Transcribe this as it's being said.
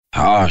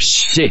Oh,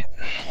 shit.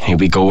 Here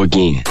we go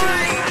again.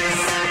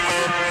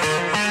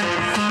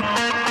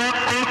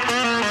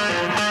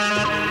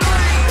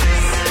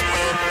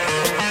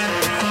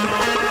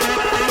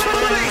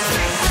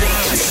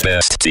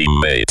 Best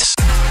teammates.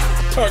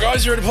 All right,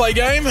 guys, you ready to play a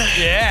game?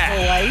 Yeah.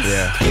 Always.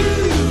 Yeah.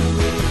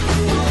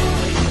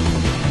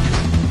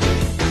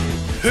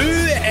 Who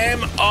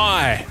am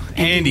I?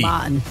 Andy.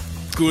 Martin.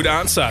 Good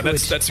answer.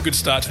 That's a good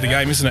start to the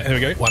game, isn't it? There we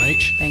go. One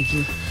each. Thank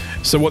you.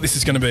 So what this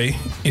is going to be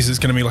is it's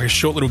going to be like a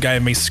short little game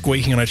of me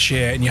squeaking on a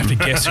chair, and you have to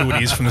guess who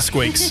it is from the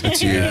squeaks.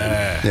 It's you.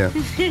 Yeah.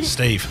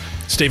 Steve.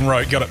 Stephen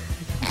Rowe, got it.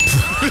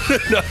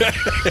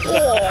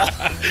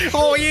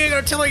 Oh yeah,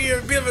 going to tell you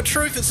a bit of a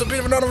truth. It's a bit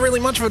of not really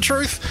much of a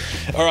truth.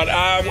 All right.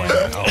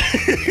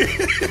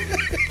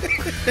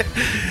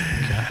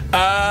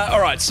 All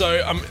right.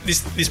 So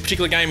this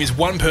particular game is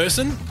one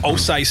person. I'll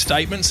say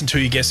statements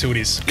until you guess who it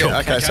is. Yeah,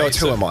 okay, so it's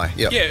who am I?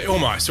 Yep. Yeah, who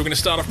am I? So we're going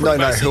to start off. No,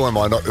 basic. who am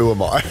I? Not who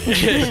am I.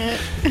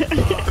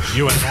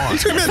 You and I.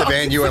 Remember the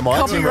band You Am I?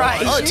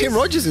 Copyright Oh, issues. Tim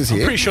Rogers is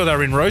here. Pretty sure they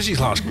were in Rosie's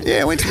last.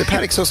 Yeah, I went to the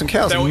paddock, saw some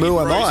cows, They and were who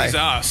in am I? Rosie's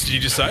ass. Did you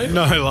just say?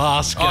 No,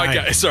 last game. Oh,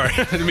 okay. Sorry,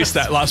 I missed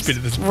that last bit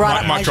of the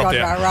Right at my mic dropped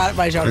genre. out. Right at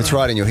my genre. It's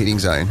right in your hitting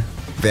zone.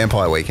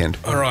 Vampire Weekend.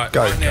 All right.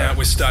 Go. Right now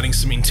we're starting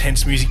some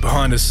intense music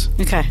behind us.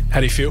 Okay. How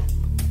do you feel?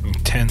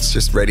 Intense.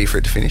 Just ready for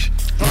it to finish.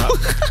 All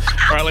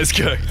right, let's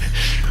go.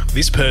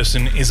 This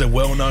person is a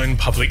well-known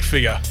public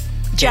figure.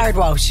 Jared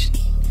Walsh.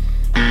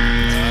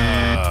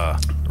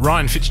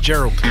 Ryan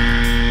Fitzgerald.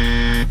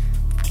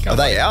 Are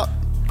they out?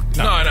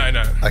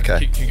 No.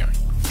 Okay. Keep going.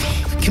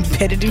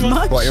 Competitive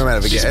much? What, you're out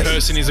of a This guess?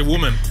 person is a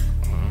woman.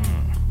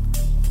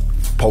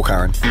 Paul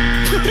Curran.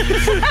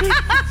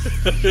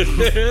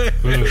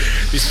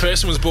 This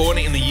person was born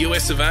in the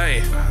US of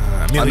A.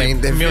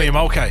 they're Amelia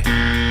Mulcahy.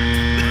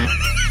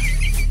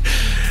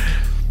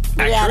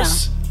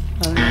 Actress.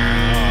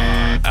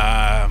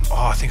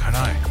 I think I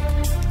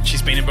know.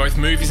 She's been in both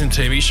movies and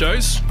TV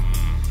shows.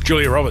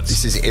 Julia Roberts.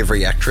 This is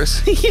every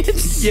actress.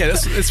 Yes. Yeah,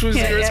 that's where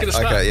Yeah, it's yeah. going to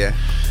start. Okay, yeah.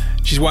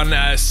 She's won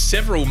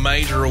several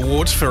major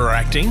awards for her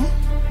acting.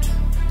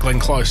 Glenn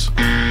Close.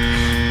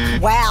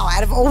 Wow,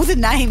 out of all the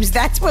names,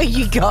 that's where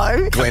you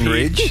go. Glen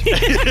Ridge.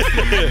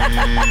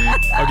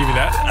 I'll give you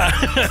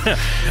that.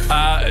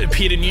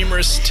 Appeared in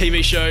numerous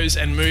TV shows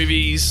and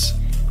movies.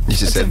 You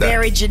just It's a said that.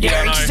 very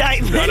generic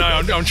statement. No,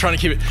 I'm trying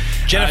to keep it.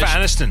 Jennifer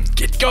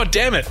Aniston. God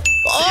damn it.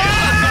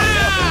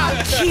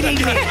 Kidding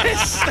me.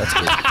 That's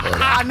good. Well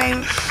done. I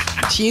mean,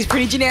 she is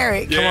pretty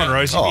generic. Come on,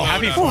 Rosie. Be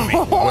happy for me.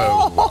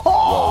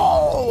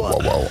 Whoa.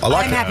 I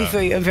like I'm it. happy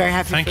for you. I'm very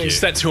happy Thank for you. you.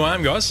 So that's who I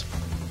am, guys.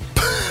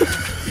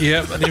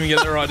 Yep, I didn't even get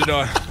that right, did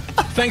I?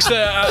 Thanks to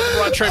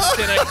Right Trip,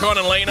 Steno, Con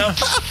and Lena.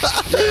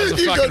 That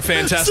was fucking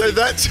fantastic. So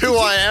that's who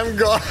I am,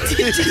 guys.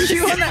 Did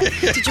you want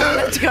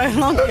that to go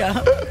longer?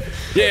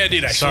 Yeah, I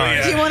did actually. Sorry.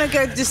 Yeah. Do you want to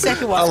go to the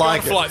second one? I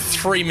like For like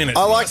 3 minutes.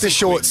 I like the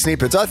short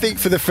snippets. I think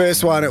for the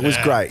first one it was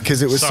great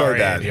because it was Sorry,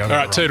 so bad. Andy, I All got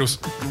right, it wrong. Toodles.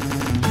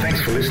 Thanks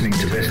for listening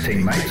to Best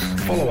Teammates.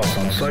 Follow us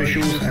on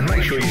socials and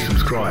make sure you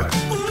subscribe.